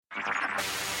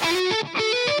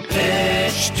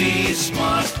HT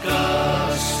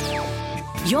Smartcast.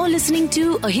 You're listening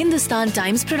to a Hindustan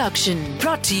Times production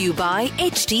brought to you by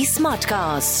HT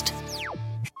Smartcast.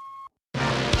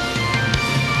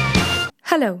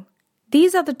 Hello,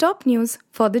 these are the top news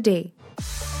for the day.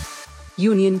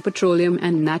 Union Petroleum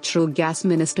and Natural Gas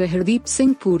Minister Hardeep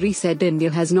Singh Puri said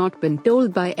India has not been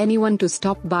told by anyone to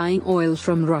stop buying oil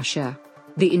from Russia.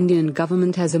 The Indian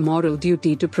government has a moral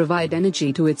duty to provide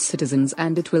energy to its citizens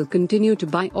and it will continue to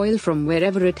buy oil from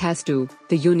wherever it has to,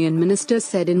 the Union Minister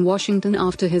said in Washington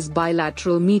after his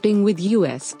bilateral meeting with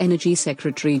U.S. Energy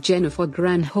Secretary Jennifer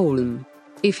Granholm.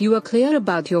 If you are clear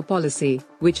about your policy,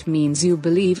 which means you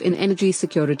believe in energy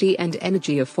security and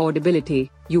energy affordability,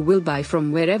 you will buy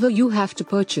from wherever you have to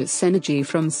purchase energy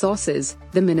from sources,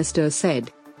 the minister said.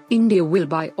 India will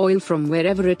buy oil from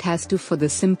wherever it has to for the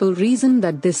simple reason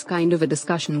that this kind of a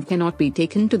discussion cannot be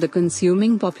taken to the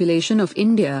consuming population of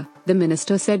India, the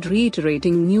minister said,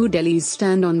 reiterating New Delhi's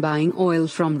stand on buying oil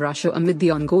from Russia amid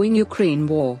the ongoing Ukraine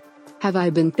war. Have I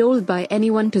been told by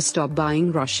anyone to stop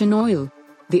buying Russian oil?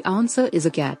 The answer is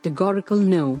a categorical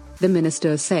no, the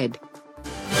minister said.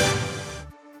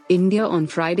 India on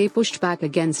Friday pushed back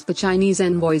against the Chinese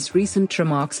envoy's recent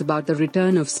remarks about the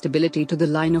return of stability to the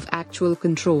line of actual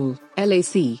control,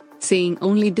 LAC, saying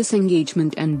only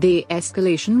disengagement and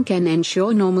de-escalation can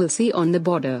ensure normalcy on the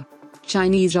border.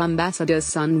 Chinese Ambassador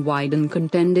Sun Weidong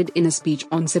contended in a speech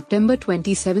on September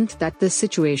 27 that the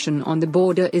situation on the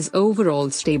border is overall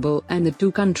stable and the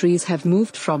two countries have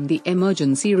moved from the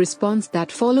emergency response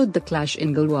that followed the clash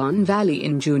in Galwan Valley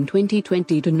in June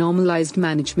 2020 to normalized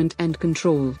management and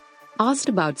control. Asked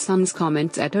about Sun's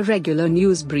comments at a regular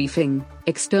news briefing,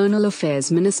 External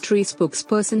Affairs Ministry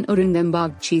spokesperson Arindam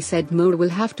Bagchi said more will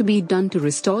have to be done to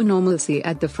restore normalcy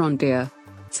at the frontier.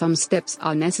 Some steps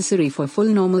are necessary for full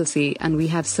normalcy and we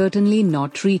have certainly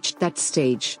not reached that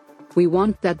stage. We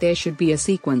want that there should be a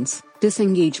sequence,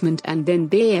 disengagement and then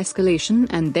de-escalation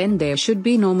and then there should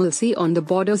be normalcy on the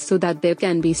borders so that there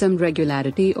can be some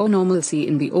regularity or normalcy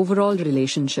in the overall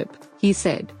relationship, he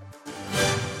said.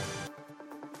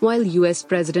 While US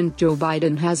President Joe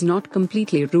Biden has not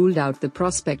completely ruled out the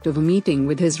prospect of a meeting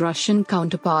with his Russian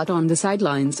counterpart on the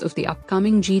sidelines of the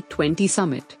upcoming G20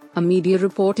 summit, a media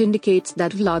report indicates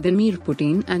that Vladimir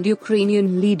Putin and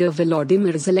Ukrainian leader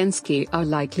Volodymyr Zelensky are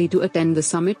likely to attend the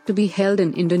summit to be held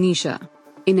in Indonesia.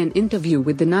 In an interview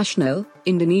with The National,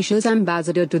 Indonesia's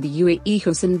ambassador to the UAE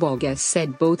Hussein Bogas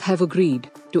said both have agreed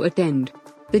to attend.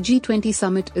 The G20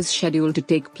 summit is scheduled to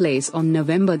take place on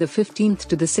November the 15th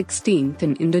to the 16th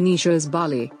in Indonesia's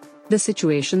Bali. The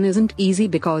situation isn't easy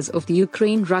because of the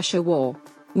Ukraine-Russia war.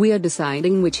 We are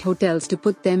deciding which hotels to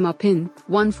put them up in,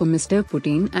 one for Mr.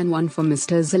 Putin and one for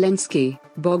Mr. Zelensky,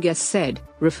 Bogas said,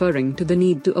 referring to the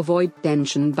need to avoid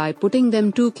tension by putting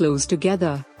them too close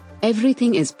together.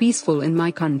 Everything is peaceful in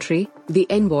my country, the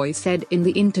envoy said in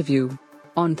the interview.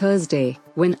 On Thursday,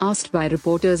 when asked by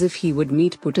reporters if he would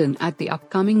meet Putin at the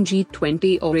upcoming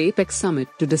G20 or APEC summit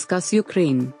to discuss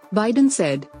Ukraine, Biden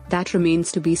said, that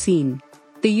remains to be seen.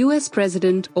 The US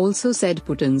president also said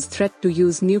Putin's threat to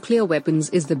use nuclear weapons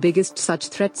is the biggest such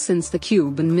threat since the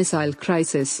Cuban Missile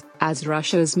Crisis, as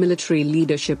Russia's military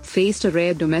leadership faced a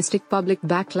rare domestic public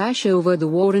backlash over the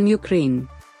war in Ukraine.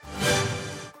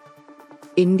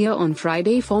 India on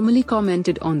Friday formally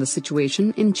commented on the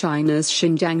situation in China's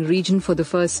Xinjiang region for the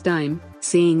first time,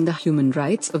 saying the human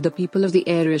rights of the people of the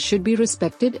area should be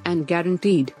respected and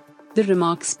guaranteed. The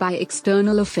remarks by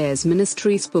External Affairs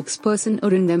Ministry spokesperson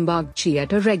Arindam Bagchi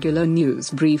at a regular news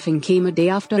briefing came a day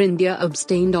after India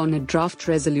abstained on a draft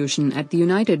resolution at the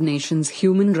United Nations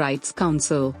Human Rights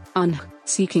Council, UNH,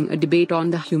 seeking a debate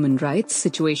on the human rights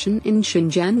situation in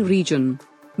Xinjiang region.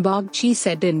 Bagchi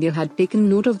said India had taken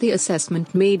note of the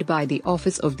assessment made by the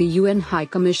Office of the UN High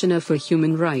Commissioner for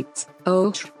Human Rights,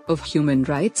 OHR, of human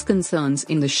rights concerns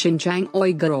in the Xinjiang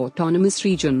Uyghur Autonomous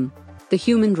Region. The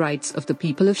human rights of the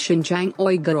people of Xinjiang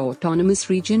Uyghur Autonomous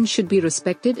Region should be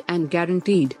respected and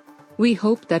guaranteed. We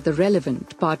hope that the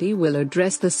relevant party will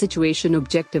address the situation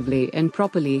objectively and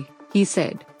properly, he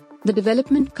said. The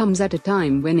development comes at a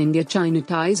time when India-China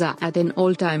ties are at an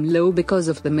all-time low because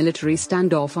of the military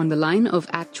standoff on the line of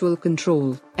actual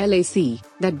control, LAC,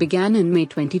 that began in May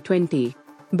 2020.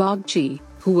 Bagchi,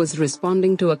 who was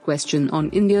responding to a question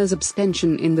on India's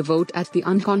abstention in the vote at the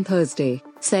UNH on Thursday,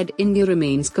 said India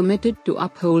remains committed to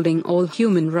upholding all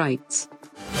human rights.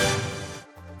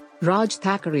 Raj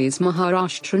Thackeray's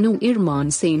Maharashtra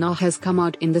Nirman Sena has come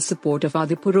out in the support of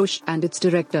Adipurush and its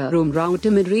director Ram Rao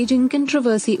amid raging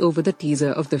controversy over the teaser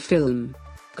of the film.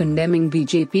 Condemning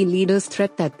BJP leader's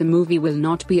threat that the movie will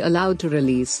not be allowed to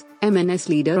release, MNS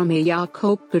leader Ameya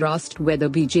Khopkar asked whether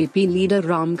BJP leader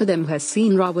Ram Kadam has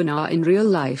seen Ravana in real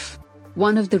life.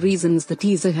 One of the reasons the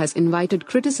teaser has invited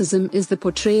criticism is the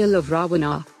portrayal of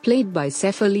Ravana, played by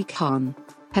Saif Ali Khan.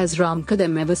 Has Ram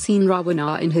Kadam ever seen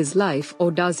Ravana in his life,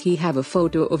 or does he have a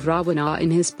photo of Ravana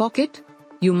in his pocket?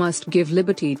 You must give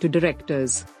liberty to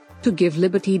directors. To give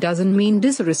liberty doesn't mean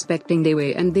disrespecting their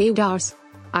way and Devdas.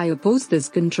 I oppose this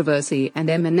controversy and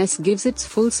MNS gives its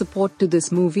full support to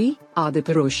this movie,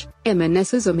 Adipurush,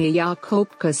 MNS's Ameya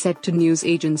Khopkar said to news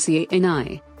agency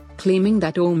ANI. Claiming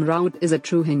that Om Raut is a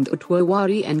true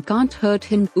Hindutva and can't hurt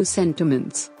Hindu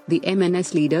sentiments, the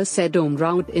MNS leader said Om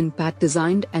Raut in Pat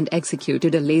designed and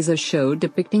executed a laser show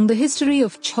depicting the history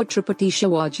of Chhatrapati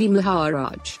Shivaji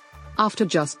Maharaj. After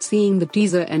just seeing the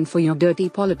teaser and for your dirty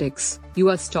politics, you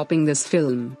are stopping this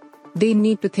film. They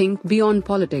need to think beyond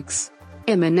politics.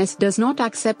 MNS does not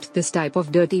accept this type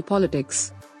of dirty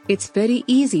politics. It's very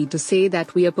easy to say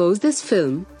that we oppose this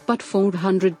film, but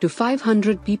 400 to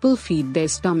 500 people feed their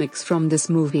stomachs from this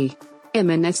movie.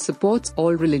 MNS supports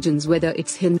all religions whether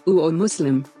it's Hindu or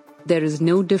Muslim. There is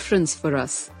no difference for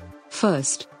us.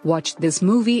 First, watch this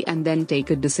movie and then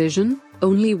take a decision.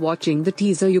 Only watching the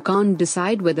teaser you can't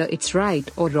decide whether it's right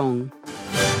or wrong.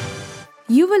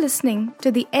 You were listening to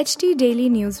the HT Daily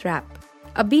News Wrap,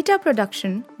 a beta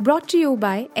production brought to you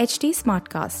by HT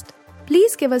Smartcast.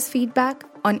 Please give us feedback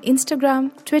on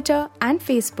Instagram, Twitter and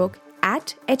Facebook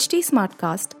at HT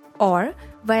Smartcast or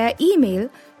via email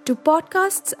to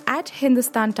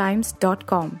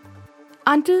podcasts@hindustantimes.com.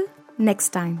 Until next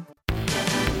time.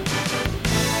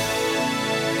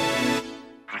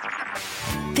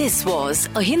 This was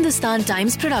a Hindustan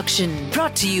Times production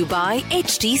brought to you by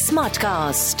HT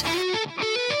Smartcast.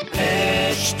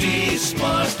 HT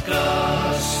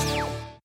Smartcast.